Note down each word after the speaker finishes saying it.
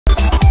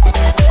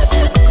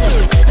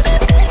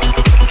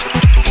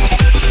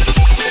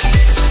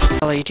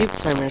Hello YouTube,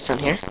 Flameredstone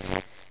here.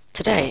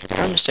 Today, I'm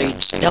going to show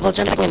you double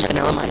jumping in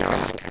vanilla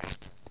Minecraft.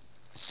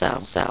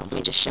 So, let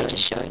me just show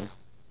you.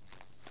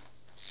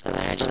 So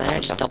there, I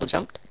just double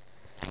jumped.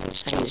 I can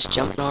just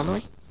jump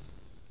normally.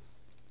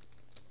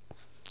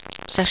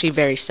 It's actually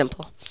very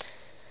simple.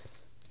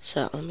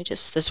 So,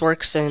 this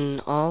works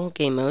in all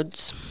game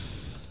modes.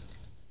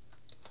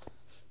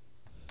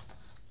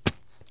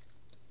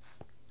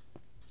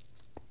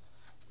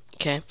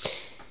 Okay.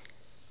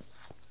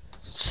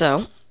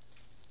 So,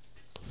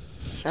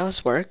 how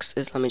this works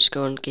is, let me just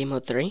go in game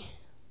mode 3.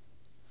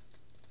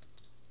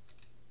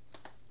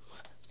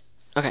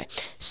 Okay,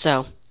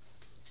 so,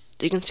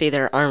 you can see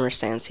there are armor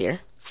stands here,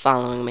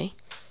 following me.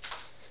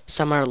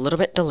 Some are a little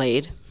bit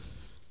delayed.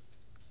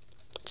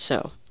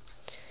 So,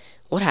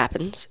 what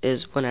happens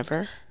is when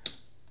I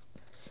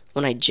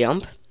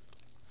jump,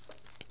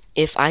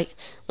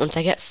 once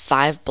I get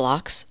 5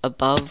 blocks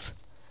above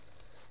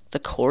the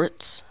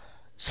quartz,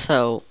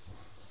 so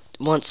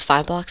once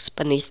 5 blocks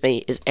beneath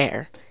me is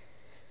air,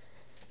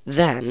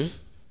 then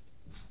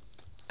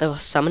I will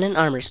summon an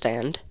armor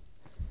stand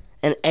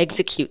and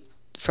execute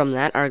from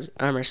that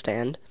armor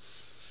stand,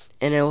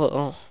 and it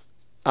will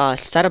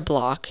set a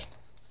block,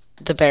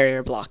 the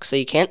barrier block, so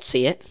you can't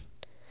see it,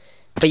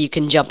 but you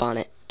can jump on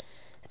it.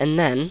 And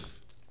then,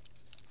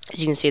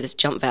 as you can see, this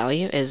jump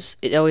value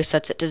it always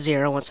sets it to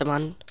 0 once I'm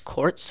on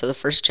quartz, so the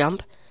first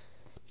jump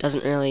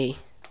doesn't really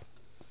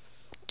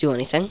do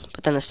anything,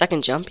 but then the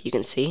second jump, you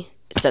can see,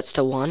 it sets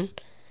to 1, and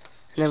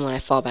then when I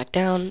fall back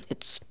down,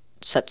 it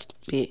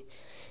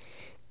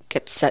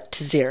gets set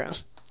to 0.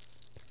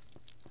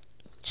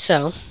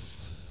 So,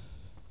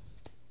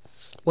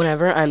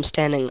 whenever I'm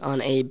standing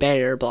on a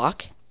barrier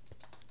block,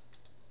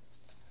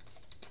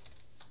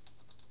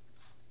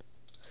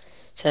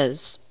 so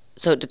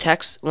it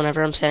detects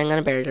whenever I'm standing on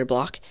a barrier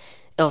block,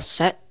 it'll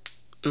set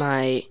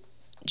my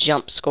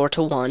jump score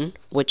to 1,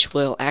 which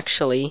will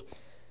actually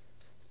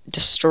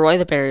destroy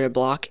the barrier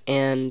block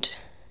and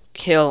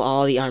kill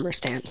all the armor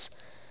stands.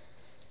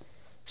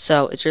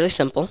 So it's really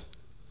simple.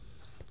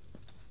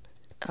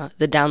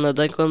 The download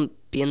link will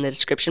be in the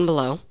description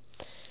below.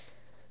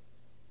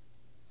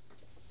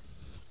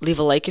 Leave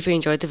a like if you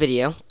enjoyed the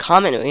video,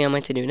 comment what you want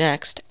me to do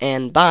next,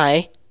 and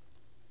bye!